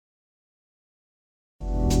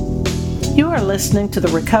are listening to The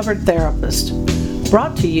Recovered Therapist,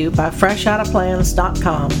 brought to you by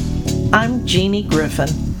FreshOuttaPlans.com. I'm Jeannie Griffin,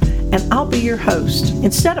 and I'll be your host.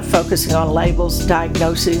 Instead of focusing on labels,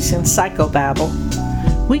 diagnoses, and psychobabble,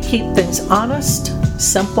 we keep things honest,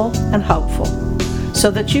 simple, and hopeful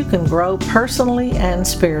so that you can grow personally and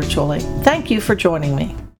spiritually. Thank you for joining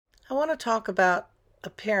me. I want to talk about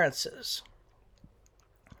appearances.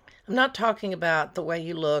 I'm not talking about the way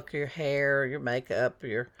you look, your hair, your makeup,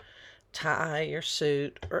 your tie, your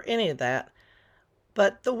suit, or any of that.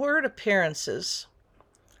 But the word appearances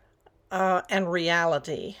and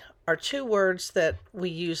reality are two words that we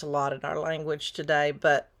use a lot in our language today,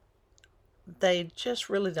 but they just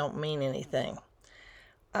really don't mean anything.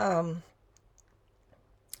 I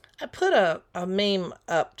put a meme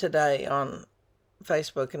up today on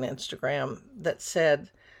Facebook and Instagram that said,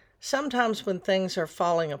 sometimes when things are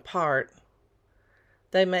falling apart,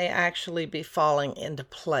 they may actually be falling into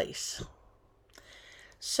place.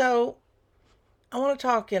 So I want to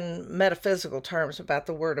talk in metaphysical terms about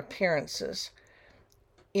the word appearances.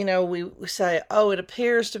 You know, we say, oh, it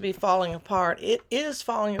appears to be falling apart. It is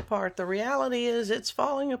falling apart. The reality is it's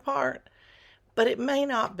falling apart, but it may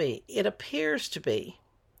not be. It appears to be.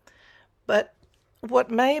 But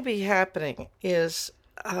what may be happening is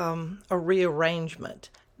a rearrangement.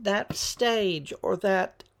 That stage or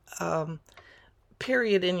that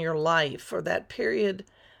period in your life, or that period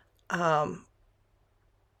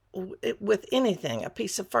with anything, a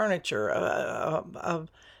piece of furniture, a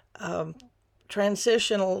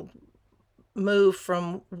transitional move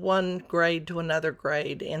from one grade to another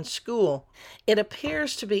grade in school, it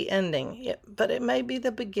appears to be ending, but it may be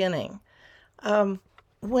the beginning.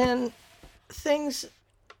 When things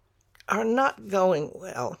are not going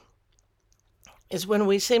well is when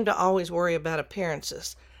we seem to always worry about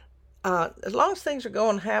appearances. As long as things are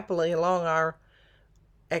going happily along our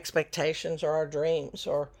expectations or our dreams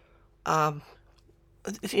or, our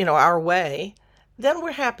way, then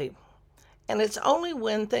we're happy. And it's only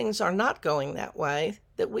when things are not going that way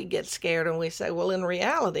that we get scared and we say, well, in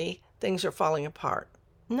reality, things are falling apart.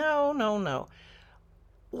 No.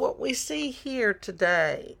 What we see here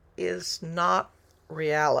today is not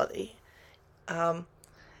reality. I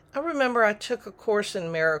remember I took a course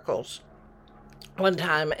in miracles one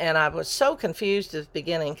time, and I was so confused at the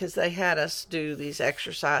beginning because they had us do these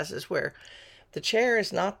exercises where the chair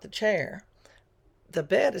is not the chair, the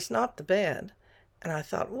bed is not the bed. And I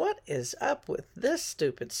thought, what is up with this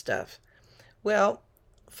stupid stuff? Well,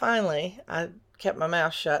 finally, I kept my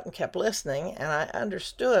mouth shut and kept listening, and I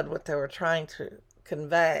understood what they were trying to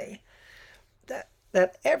convey.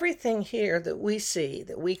 That everything here that we see,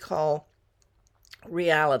 that we call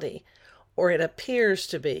reality, or it appears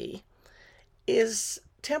to be, is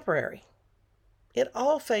temporary. It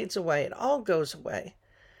all fades away. It all goes away.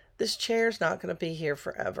 This chair's not going to be here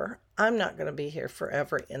forever. I'm not going to be here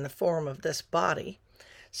forever in the form of this body.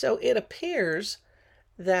 So it appears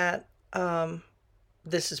that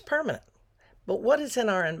this is permanent. But what is in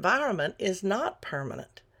our environment is not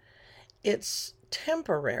permanent. It's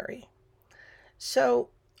temporary. So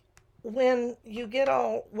when you get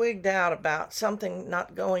all wigged out about something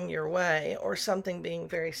not going your way or something being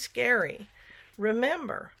very scary,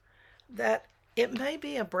 remember that it may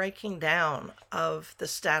be a breaking down of the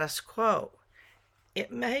status quo.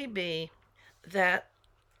 It may be that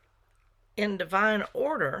in divine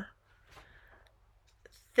order,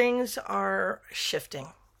 things are shifting.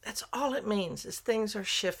 That's all it means, is things are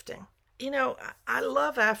shifting. You know, I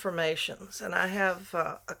love affirmations, and I have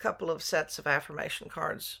a couple of sets of affirmation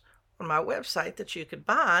cards on my website that you could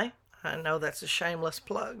buy. I know that's a shameless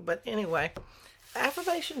plug, but anyway,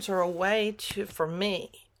 affirmations are a way for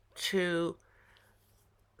me to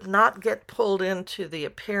not get pulled into the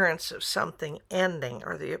appearance of something ending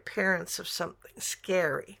or the appearance of something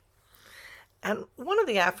scary. And one of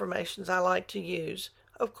the affirmations I like to use,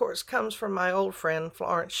 of course, comes from my old friend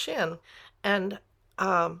Florence Shinn, and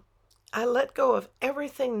I let go of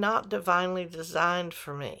everything not divinely designed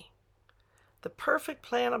for me. The perfect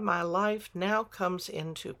plan of my life now comes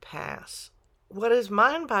into pass. What is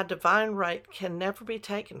mine by divine right can never be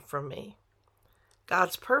taken from me.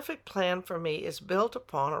 God's perfect plan for me is built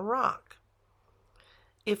upon a rock.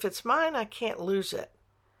 If it's mine, I can't lose it.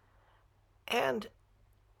 And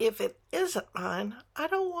if it isn't mine, I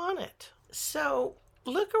don't want it. So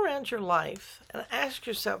look around your life and ask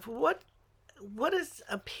yourself, what is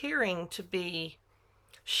appearing to be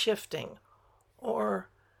shifting or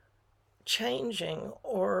changing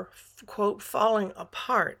or, quote, falling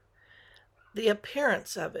apart? The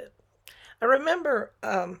appearance of it. I remember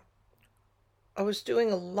I was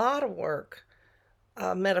doing a lot of work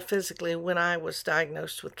metaphysically when I was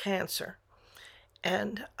diagnosed with cancer.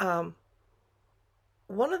 And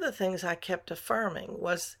one of the things I kept affirming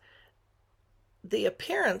was the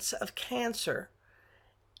appearance of cancer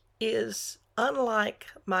is unlike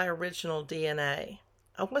my original DNA.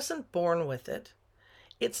 I wasn't born with it.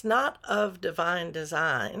 It's not of divine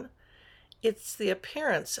design. It's the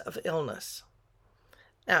appearance of illness.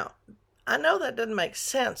 Now, I know that doesn't make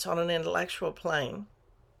sense on an intellectual plane.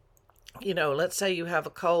 Let's say you have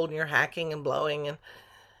a cold and you're hacking and blowing and,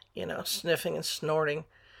 sniffing and snorting.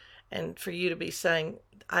 And for you to be saying,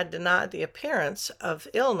 I deny the appearance of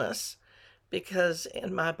illness because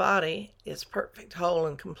in my body is perfect, whole,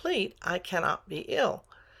 and complete, I cannot be ill.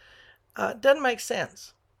 Doesn't make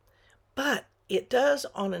sense. But it does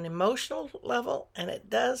on an emotional level, and it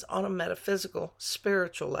does on a metaphysical,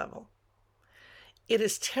 spiritual level. It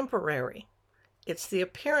is temporary. It's the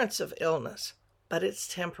appearance of illness, but it's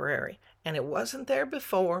temporary. And it wasn't there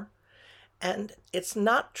before, and it's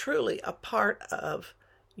not truly a part of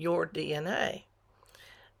your DNA.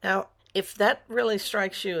 Now, if that really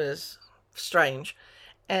strikes you as strange,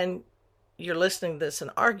 and you're listening to this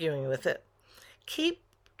and arguing with it, keep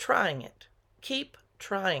trying it. Keep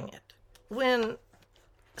trying it.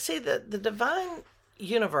 The divine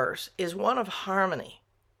universe is one of harmony,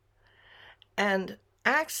 and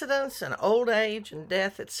accidents and old age and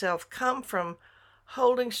death itself come from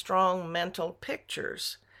holding strong mental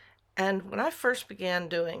pictures. And when I first began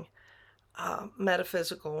doing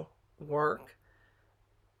metaphysical work,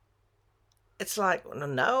 it's like,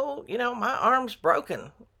 no, my arm's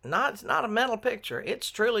broken. It's not a mental picture. It's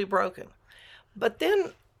truly broken. But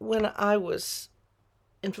then when I was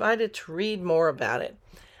invited to read more about it,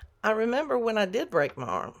 I remember when I did break my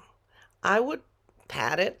arm, I would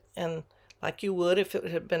pat it, and like you would if it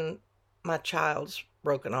had been my child's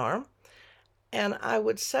broken arm, and I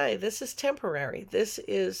would say, this is temporary. This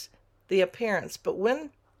is the appearance. But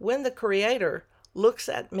when the Creator looks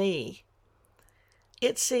at me,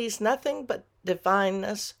 it sees nothing but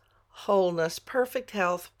divineness, wholeness, perfect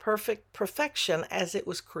health, perfect perfection as it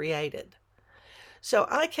was created. So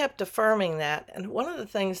I kept affirming that, and one of the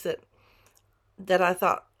things that I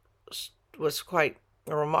thought was quite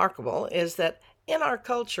remarkable is that in our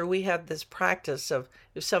culture we have this practice of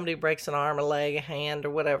if somebody breaks an arm, a leg, a hand,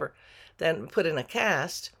 or whatever, then put in a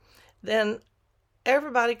cast, then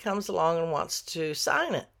everybody comes along and wants to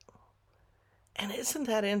sign it. And isn't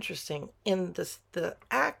that interesting? In the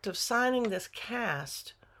act of signing this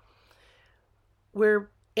cast,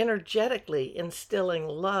 we're energetically instilling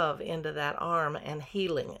love into that arm and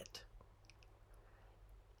healing it.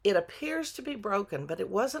 It appears to be broken, but it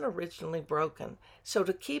wasn't originally broken. So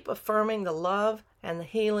to keep affirming the love and the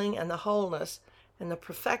healing and the wholeness and the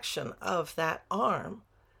perfection of that arm,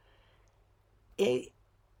 it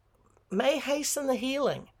may hasten the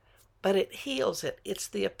healing, but it heals it. It's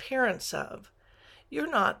the appearance of. You're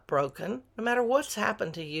not broken. No matter what's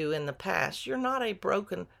happened to you in the past, you're not a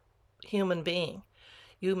broken human being.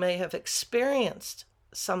 You may have experienced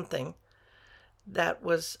something that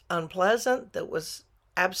was unpleasant, that was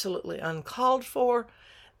absolutely uncalled for,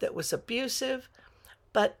 that was abusive,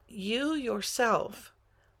 but you yourself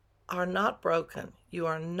are not broken. You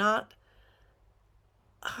are not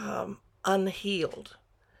unhealed.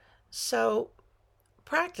 So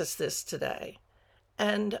practice this today.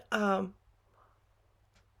 And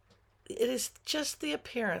it is just the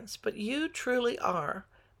appearance, but you truly are,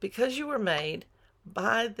 because you were made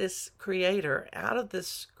by this Creator, out of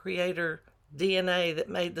this Creator DNA that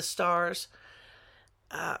made the stars.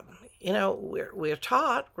 We're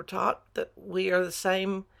taught that we are the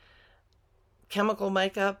same chemical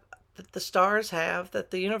makeup that the stars have,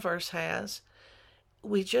 that the universe has.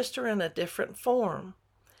 We just are in a different form.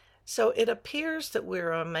 So it appears that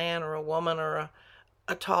we're a man or a woman or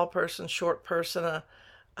a tall person, short person,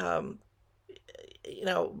 blonde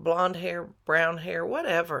hair, brown hair,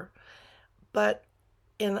 whatever. But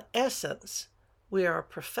in essence, we are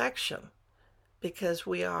perfection because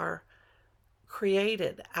we are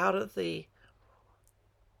created out of the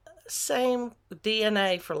same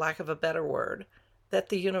DNA, for lack of a better word, that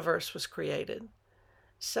the universe was created.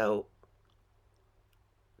 So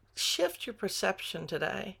shift your perception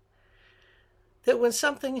today that when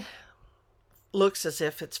something looks as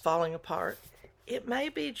if it's falling apart, it may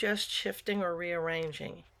be just shifting or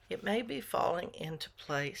rearranging. It may be falling into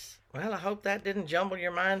place. Well, I hope that didn't jumble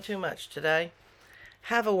your mind too much today.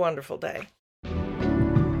 Have a wonderful day.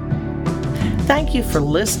 Thank you for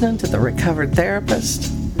listening to The Recovered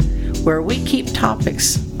Therapist, where we keep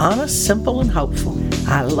topics honest, simple, and hopeful.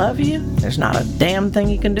 I love you. There's not a damn thing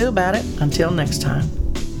you can do about it. Until next time.